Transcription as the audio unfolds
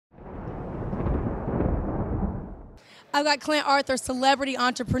I've got Clint Arthur, celebrity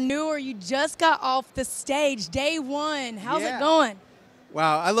entrepreneur. You just got off the stage, day one. How's it going?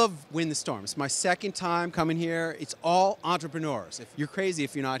 Wow, I love Win the Storm. It's my second time coming here. It's all entrepreneurs. If you're crazy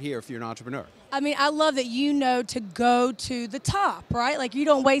if you're not here, if you're an entrepreneur. I mean, I love that you know to go to the top, right? Like you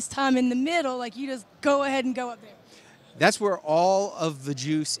don't waste time in the middle. Like you just go ahead and go up there. That's where all of the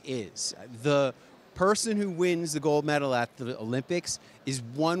juice is. The person who wins the gold medal at the Olympics is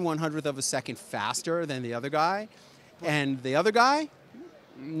 1/100th of a second faster than the other guy. And the other guy,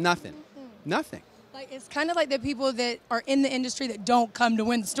 nothing. Nothing. Like it's kind of like the people that are in the industry that don't come to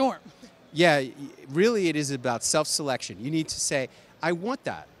win the storm. Yeah, really it is about self-selection. You need to say, I want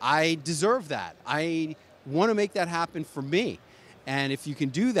that. I deserve that. I want to make that happen for me. And if you can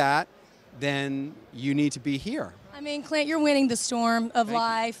do that, then you need to be here. I mean, Clint, you're winning the storm of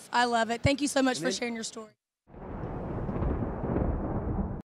life. I love it. Thank you so much for sharing your story.